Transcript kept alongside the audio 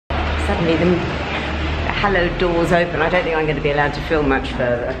suddenly the hallowed doors open. I don't think I'm going to be allowed to film much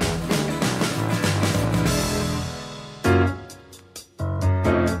further.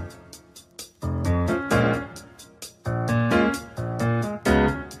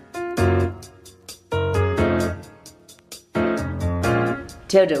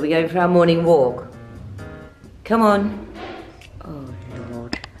 Matilda, we're going for our morning walk. Come on. Oh,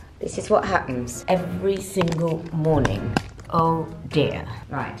 Lord. This is what happens every single morning. Oh, dear.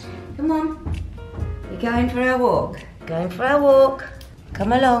 Right. Come on. We're going for our walk. Going for our walk.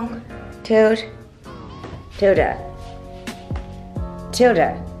 Come along. Tilda. Tilda.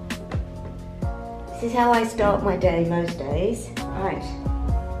 Tilda. This is how I start my day most days. Right.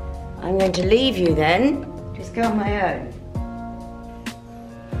 I'm going to leave you then. Just go on my own.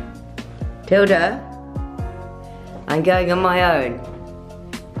 Tilda, I'm going on my own.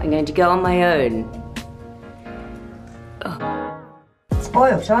 I'm going to go on my own. Oh.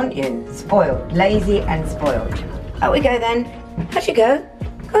 Spoilt, aren't you? Spoilt. Lazy and spoilt. Out we go then. How'd you go?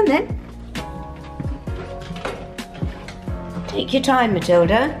 Go on then. Take your time,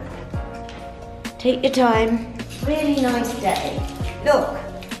 Matilda. Take your time. Really nice day. Look,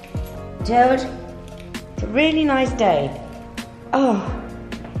 Tilda, it's a really nice day. Oh.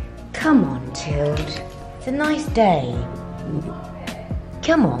 Come on, Tilda. It's a nice day.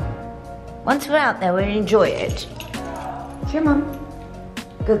 Come on. Once we're out there, we'll enjoy it. Come on.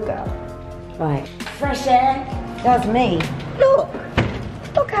 Good girl. Right. Fresh air. That's me. Look.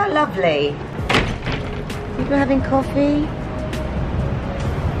 Look how lovely. People having coffee.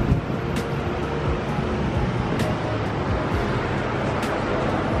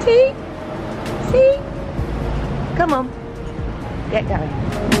 See? See? Come on. Get going.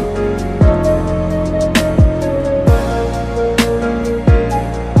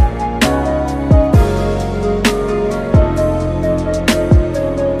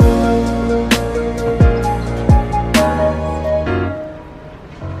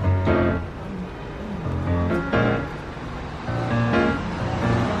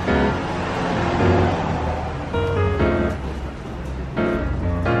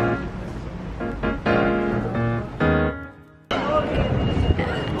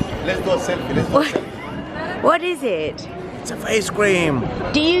 What is it? It's a face cream.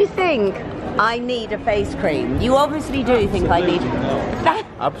 Do you think I need a face cream? You obviously do think I need that.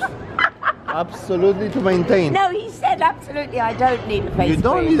 Absolutely to maintain. No, he said absolutely I don't need a face cream. You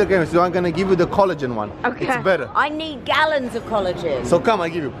don't need a cream, so I'm gonna give you the collagen one. Okay. It's better. I need gallons of collagen. So come, I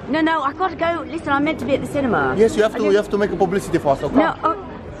give you. No, I gotta go. Listen, I'm meant to be at the cinema. Yes, you have to. You have to make a publicity for us. So come.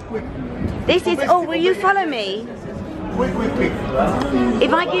 No. This is. Oh, will you follow me? Quick.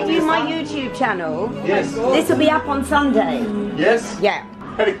 If I give you my YouTube channel, yes. This will be up on Sunday. Yes. Yeah.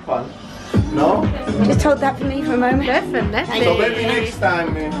 Very fun. No? Just hold that for me for a moment. Definitely. So maybe next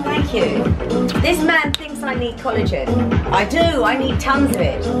time. Thank you. This man thinks I need collagen. I do. I need tons of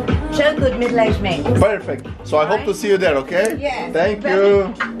it. Show good middle-aged men. Perfect. So I hope to see you there, okay? Yes. Thank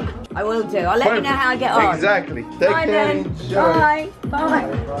you. I will do. I'll let you know how I get on. Exactly. Take Bye care. then. Enjoy. Bye.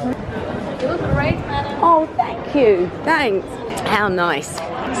 Bye. You look great, madam. Oh, thank you. Thanks. How nice.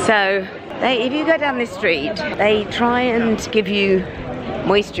 So, if you go down this street, they try and give you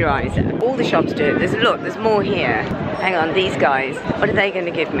moisturizer. All the shops do it. There's more here. Hang on, these guys. What are they going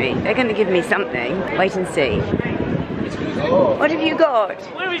to give me? They're going to give me something. Wait and see. What have you got?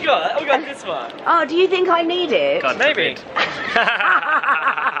 What have we got? We got this one. Oh, do you think I need it? God, maybe.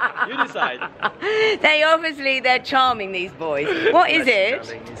 You decide. They're charming, these boys. What is it?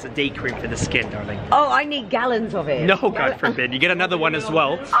 Darling, it's a day cream for the skin, darling. Oh, I need gallons of it. No, God forbid. You get another one as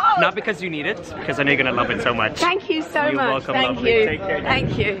well. Oh. Not because you need it, because I know you're going to love it so much. Thank you so You're much. welcome, Thank lovely. you. Take care.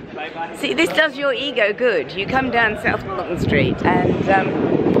 Thank you. Bye-bye. See, this does your ego good. You come down South Bolton Street and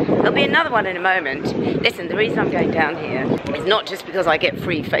there'll be another one in a moment. Listen, the reason I'm going down here is not just because I get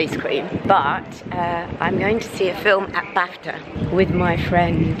free face cream, but I'm going to see a film at BAFTA with my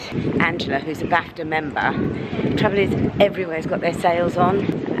friend Angela, who's a BAFTA member. Trouble is, everywhere's got their sales on,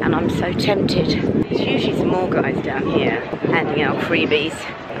 and I'm so tempted. There's usually some more guys down here handing out freebies.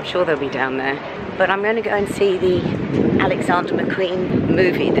 I'm sure they'll be down there. But I'm going to go and see the Alexander McQueen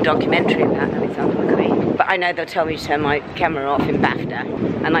movie, the documentary about Alexander McQueen. But I know they'll tell me to turn my camera off in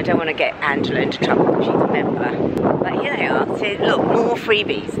BAFTA, and I don't want to get Angela into trouble because she's a member. But here they are. So look, more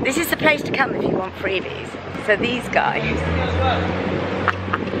freebies. This is the place to come if you want freebies. So these guys,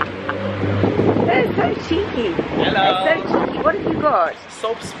 they're so cheeky. Hello. They're so cheeky. What have you got?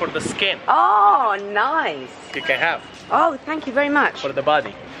 Soaps for the skin. Oh, nice. You can have Oh, thank you very much. for the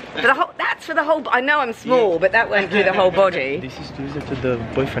body. For the whole, that's for the whole. I know I'm small, but that won't do the whole body. This is to use it to the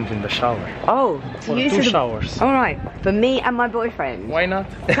boyfriend in the shower. Oh, For two showers. All right, for me and my boyfriend. Why not?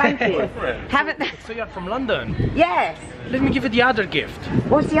 Thank you. Haven't. So you're from London. Yes. Let me give you the other gift.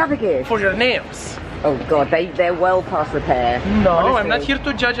 What's the other gift? For your nails. Oh God, they're well past repair. No, honestly. I'm not here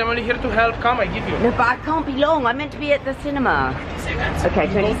to judge. I'm only here to help. Come, I give you. No, but I can't be long. I'm meant to be at the cinema. Okay,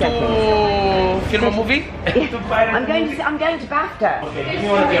 20 seconds. To film a movie? I'm going to BAFTA. Okay, give me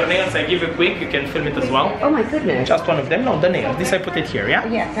one of your nails. I give you quick. You can film it as well. Oh my goodness. Just one of them. No, the nail. This I put it here. Yeah.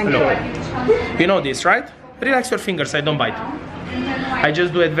 Yeah, thank you. You know this, right? Relax your fingers. I don't bite. I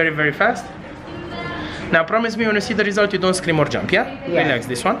just do it very, very fast. Now, promise me when you see the result, you don't scream or jump. Yeah. Relax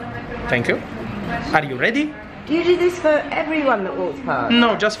this one. Thank you. Are you ready? Do you do this for everyone that walks past?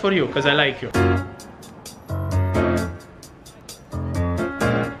 No, just for you, because I like you.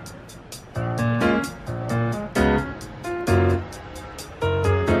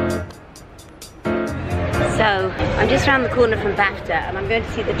 So, I'm just around the corner from BAFTA and I'm going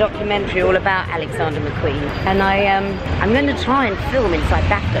to see the documentary all about Alexander McQueen. And I'm going to try and film inside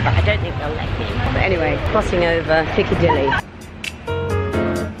BAFTA, but I don't think they'll let me. But anyway, crossing over Piccadilly.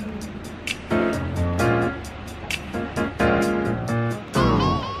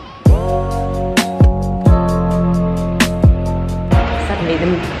 The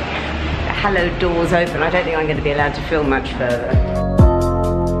hallowed doors open. I don't think I'm going to be allowed to film much further.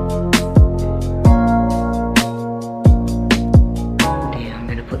 Okay, I'm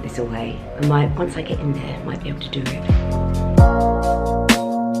going to put this away. Once I get in there, I might be able to do it.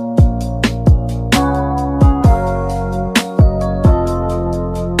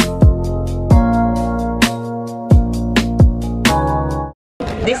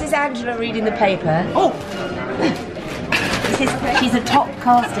 This is Angela reading the paper. Oh! She's a top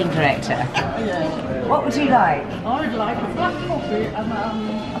casting director. Yeah. What would you like? I would like a black coffee and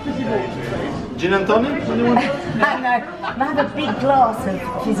a fizzy water, please. Gin and tonic? No, I have a big glass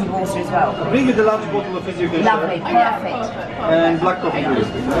of fizzy water as well. Bring you the large bottle of fizzy water. Lovely, perfect. And black coffee, please.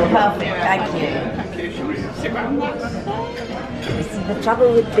 Perfect, thank you. The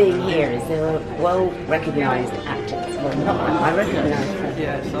trouble with being here is there are well-recognised actors. Well, not I recognise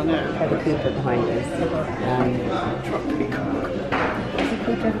Trevor Cooper behind us. Is he called Trevor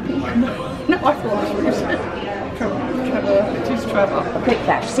Cooper? No, I thought it was Trevor. It is Trevor. A quick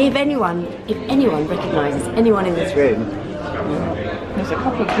flash. See if anyone recognises anyone in this room. There's a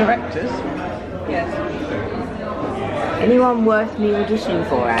couple of directors. Yes. Anyone worth me auditioning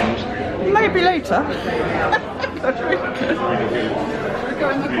for, Ange? Maybe later. Should we go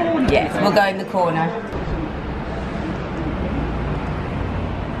in the corner? Yes, we'll go in the corner.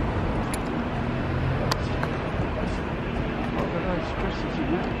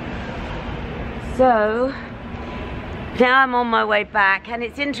 So, now I'm on my way back, and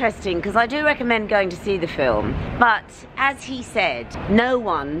it's interesting because I do recommend going to see the film, but as he said, no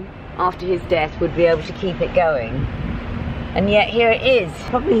one after his death would be able to keep it going. And yet here it is,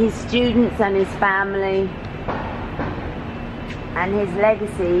 probably his students and his family, and his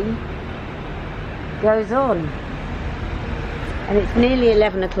legacy goes on. And it's nearly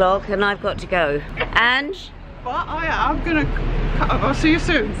 11 o'clock and I've got to go. Ange? Well, I'm gonna. I'll see you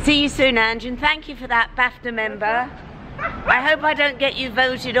soon. See you soon, Ange, and thank you for that BAFTA member. I hope I don't get you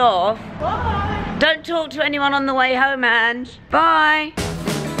voted off. Bye. Don't talk to anyone on the way home, Ange. Bye.